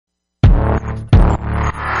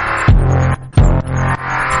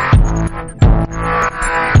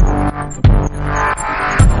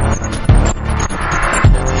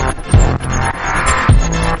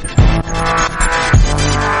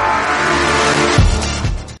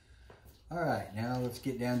let's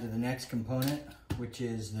get down to the next component, which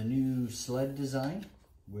is the new sled design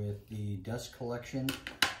with the dust collection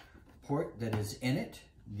port that is in it.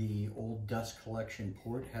 The old dust collection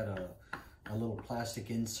port had a little plastic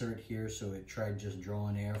insert here, so it tried just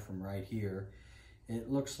drawing air from right here. It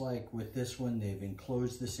looks like with this one, they've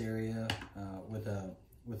enclosed this area with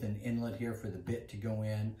an inlet here for the bit to go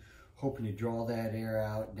in, hoping to draw that air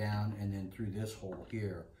out, down, and then through this hole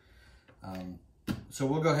here. So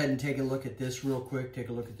we'll go ahead and take a look at this real quick, take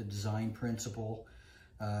a look at the design principle.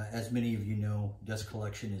 As many of you know, dust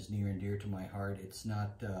collection is near and dear to my heart. It's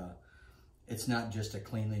not just a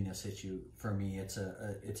cleanliness issue for me, it's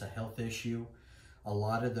a health issue. A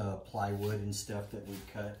lot of the plywood and stuff that we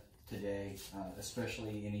cut today,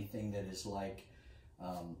 especially anything that is like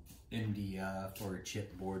MDF or a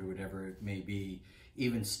chipboard or whatever it may be,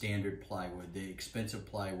 even standard plywood, the expensive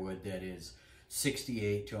plywood that is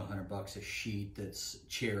 68 to 100 bucks a sheet, that's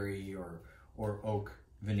cherry or oak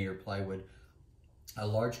veneer plywood. A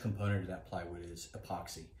large component of that plywood is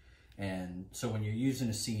epoxy. And so when you're using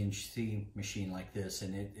a CNC machine like this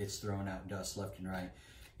and it's throwing out dust left and right,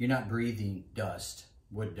 you're not breathing dust,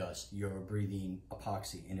 wood dust, you're breathing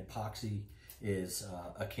epoxy. And epoxy is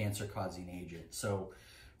a cancer-causing agent. So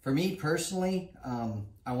for me personally,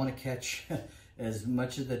 I want to catch as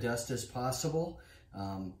much of the dust as possible.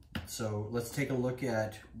 So let's take a look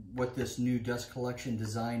at what this new dust collection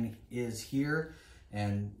design is here,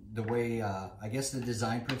 and the way, I guess the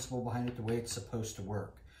design principle behind it, the way it's supposed to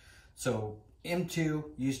work. So M2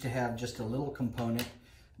 used to have just a little component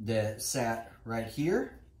that sat right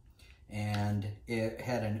here, and it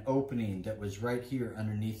had an opening that was right here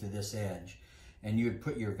underneath of this edge. And you would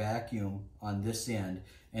put your vacuum on this end,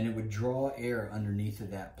 and it would draw air underneath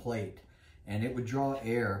of that plate. And it would draw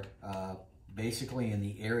air basically in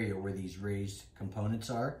the area where these raised components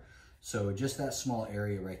are. So just that small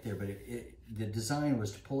area right there, but the design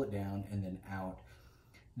was to pull it down and then out.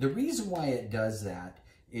 The reason why it does that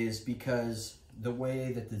is because the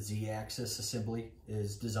way that the Z-axis assembly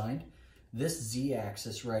is designed, this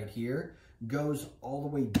Z-axis right here goes all the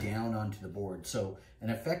way down onto the board. So an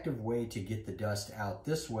effective way to get the dust out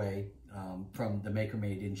this way from the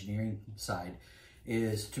MakerMade engineering side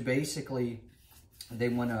is to basically,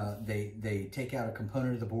 they take out a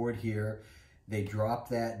component of the board here, they drop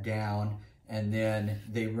that down, and then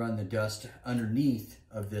they run the dust underneath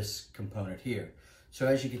of this component here. So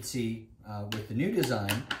as you can see with the new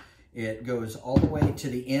design, it goes all the way to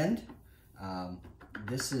the end.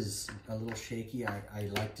 This is a little shaky. I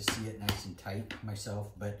like to see it nice and tight myself,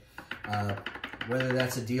 but whether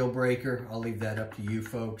that's a deal breaker, I'll leave that up to you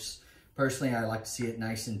folks. Personally, I like to see it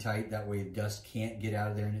nice and tight. That way dust can't get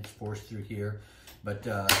out of there and it's forced through here. But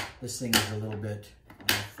this thing is a little bit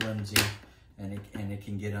flimsy, and it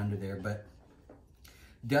can get under there. But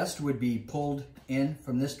dust would be pulled in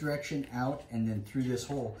from this direction, out, and then through this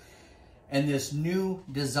hole. And this new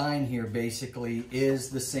design here basically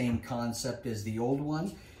is the same concept as the old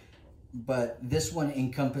one, but this one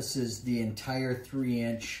encompasses the entire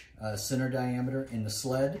 3-inch center diameter in the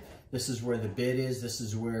sled. This is where the bit is. This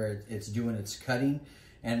is where it's doing its cutting.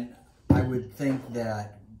 And I would think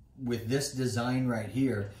that with this design right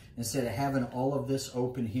here, instead of having all of this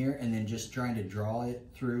open here and then just trying to draw it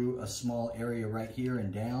through a small area right here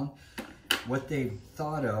and down, what they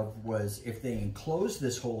thought of was if they enclose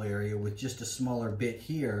this whole area with just a smaller bit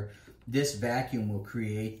here, this vacuum will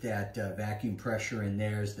create that vacuum pressure in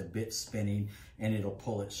there as the bit's spinning, and it'll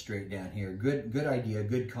pull it straight down here. Good idea,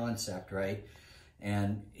 good concept, right?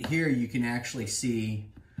 And here you can actually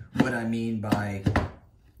see what I mean by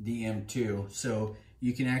the M2. So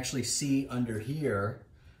you can actually see under here,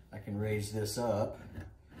 I can raise this up,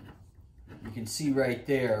 you can see right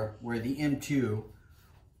there where the M2,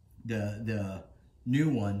 the new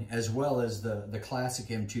one, as well as the classic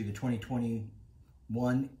M2, the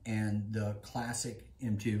 2021 and the classic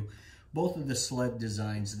M2, both of the sled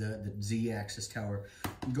designs, the Z-axis tower,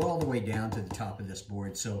 go all the way down to the top of this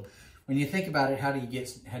board. So when you think about it, how do you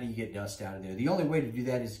get dust out of there? The only way to do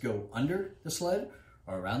that is go under the sled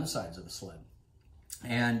or around the sides of the sled.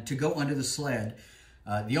 And to go under the sled,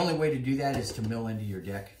 the only way to do that is to mill into your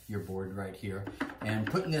deck, your board right here. And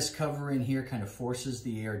putting this cover in here kind of forces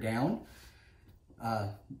the air down.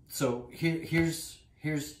 So here's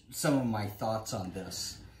some of my thoughts on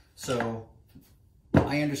this. So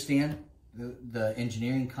I understand the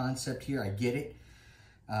engineering concept here. I get it.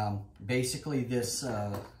 Basically this,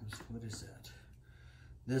 what is that?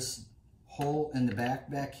 This hole in the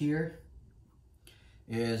back here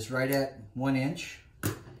is right at 1 inch.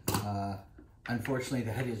 Unfortunately,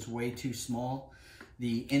 that is way too small.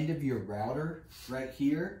 The end of your router right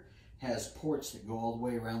here has ports that go all the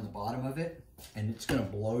way around the bottom of it, and it's going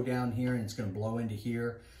to blow down here and it's going to blow into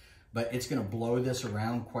here, but it's going to blow this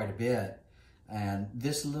around quite a bit. And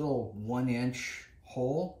this little 1-inch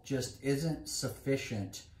hole just isn't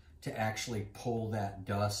sufficient to actually pull that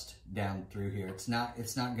dust down through here. It's not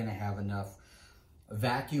going to have enough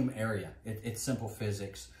vacuum area. It's simple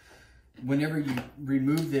physics. Whenever you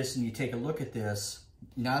remove this and you take a look at this,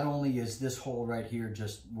 not only is this hole right here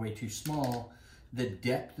just way too small, the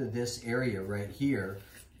depth of this area right here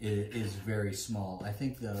is very small. I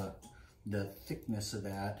think the thickness of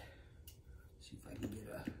that, see if I can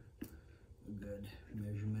get a good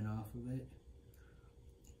measurement off of it.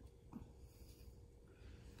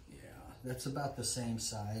 Yeah, that's about the same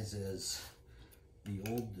size as the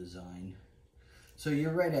old design. So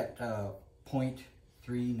you're right at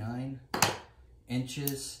 0.39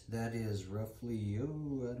 inches. That is roughly, I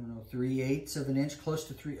don't know, 3/8 of an inch, close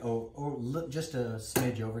to look, just a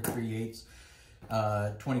smidge over 3/8,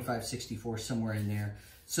 25/64, somewhere in there.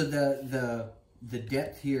 So the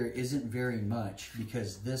depth here isn't very much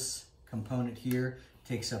because this component here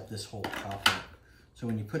takes up this whole top lip. So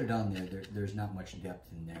when you put it on there's not much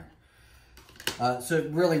depth in there. So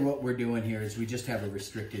really what we're doing here is we just have a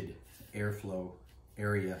restricted airflow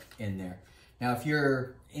area in there. Now if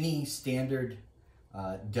you're any standard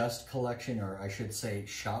dust collection, or I should say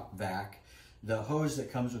shop vac, the hose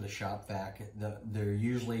that comes with a shop vac, they're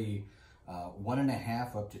usually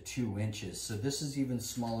 1.5 up to 2 inches. So this is even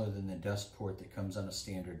smaller than the dust port that comes on a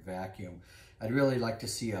standard vacuum. I'd really like to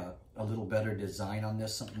see a little better design on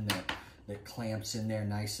this, something that clamps in there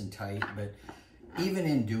nice and tight. But even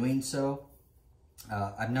in doing so,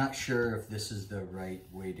 I'm not sure if this is the right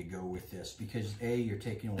way to go with this, because A, you're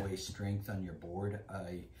taking away strength on your board.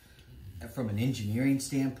 From an engineering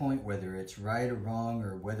standpoint, whether it's right or wrong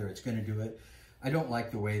or whether it's going to do it, I don't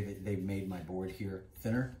like the way that they've made my board here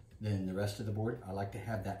thinner than the rest of the board. I like to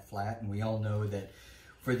have that flat, and we all know that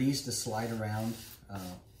for these to slide around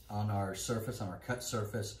on our surface, on our cut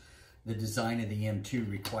surface, the design of the M2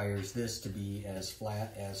 requires this to be as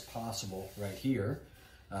flat as possible right here,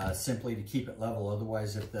 simply to keep it level.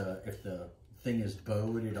 Otherwise, if the thing is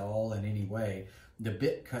bowed at all in any way, the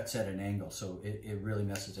bit cuts at an angle, so it really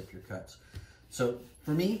messes up your cuts. So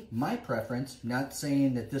for me, my preference, not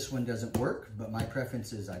saying that this one doesn't work, but my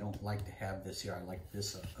preference is I don't like to have this here. I like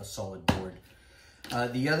this a solid board.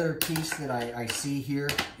 The other piece that I see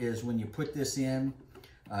here is when you put this in,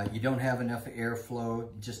 you don't have enough airflow.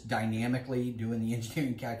 Just dynamically doing the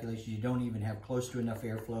engineering calculations, you don't even have close to enough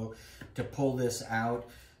airflow to pull this out.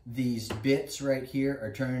 These bits right here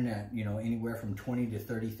are turning at, anywhere from 20 to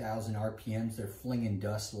 30,000 RPMs. They're flinging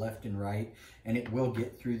dust left and right, and it will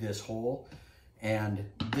get through this hole. And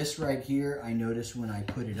this right here, I noticed when I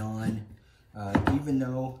put it on, even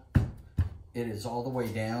though it is all the way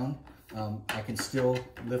down, I can still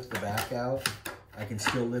lift the back out. I can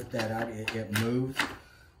still lift that out. It moves.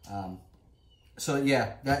 So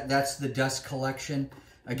yeah, that's the dust collection.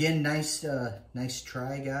 Again, nice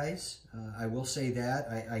try, guys. I will say that.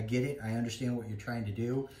 I get it. I understand what you're trying to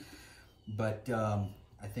do. But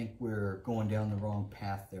I think we're going down the wrong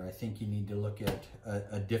path there. I think you need to look at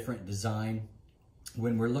a different design.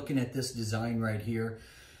 When we're looking at this design right here,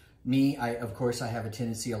 of course, I have a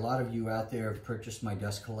tendency, a lot of you out there have purchased my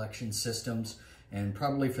dust collection systems, and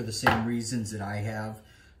probably for the same reasons that I have.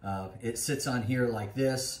 It sits on here like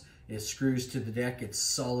this. It screws to the deck. It's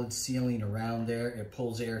solid sealing around there. It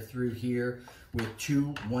pulls air through here with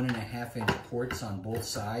two 1.5-inch ports on both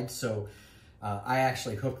sides. So I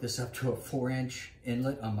actually hooked this up to a 4-inch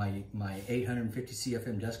inlet on my 850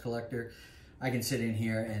 CFM dust collector. I can sit in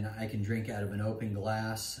here and I can drink out of an open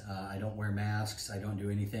glass. I don't wear masks. I don't do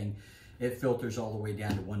anything. It filters all the way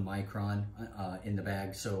down to 1 micron in the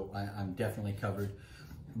bag, so I'm definitely covered.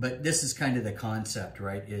 But this is kind of the concept,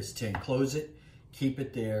 right, is to enclose it, keep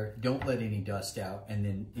it there, don't let any dust out, and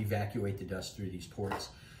then evacuate the dust through these ports.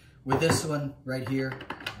 With this one right here,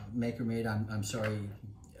 MakerMade, I'm sorry,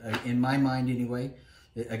 in my mind anyway,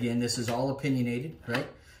 again, this is all opinionated, right?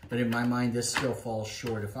 But in my mind, this still falls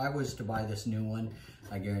short. If I was to buy this new one,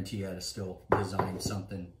 I guarantee you I'd have still designed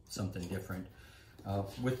something different.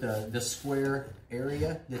 With the square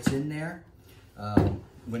area that's in there,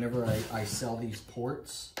 whenever I sell these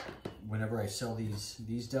ports, whenever I sell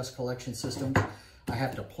these dust collection systems, I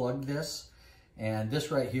have to plug this. And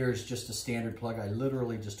this right here is just a standard plug. I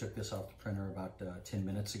literally just took this off the printer about 10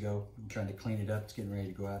 minutes ago. I'm trying to clean it up. It's getting ready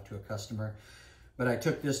to go out to a customer. But I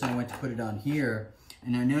took this and I went to put it on here,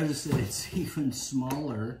 and I noticed that it's even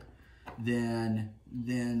smaller than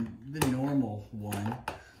the normal one.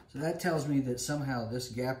 So that tells me that somehow this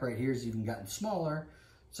gap right here has even gotten smaller.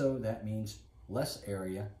 So that means less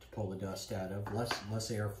area to pull the dust out of,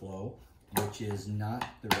 less airflow, which is not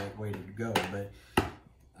the right way to go. But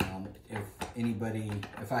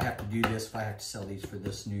if I have to do this, if I have to sell these for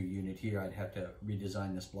this new unit here, I'd have to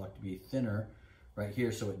redesign this block to be thinner right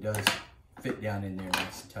here so it does fit down in there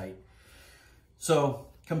nice and tight. So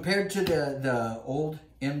compared to the old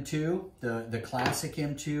M2, the classic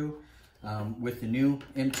M2, with the new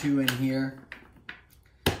M2 in here,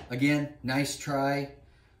 again, nice try.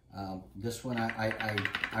 This one,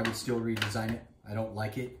 I would still redesign it. I don't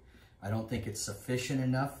like it. I don't think it's sufficient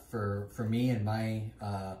enough for me and my,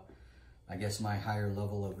 I guess my higher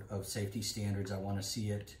level of safety standards. I want to see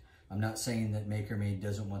it. I'm not saying that MakerMade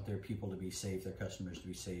doesn't want their people to be safe, their customers to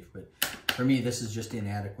be safe, but for me, this is just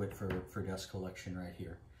inadequate for dust collection right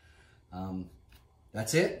here.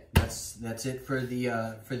 That's it. That's it for the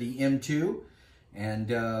M2, and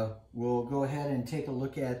we'll go ahead and take a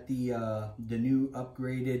look at the new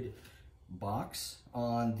upgraded box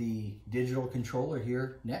on the digital controller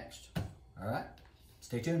here next. All right,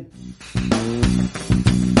 stay tuned.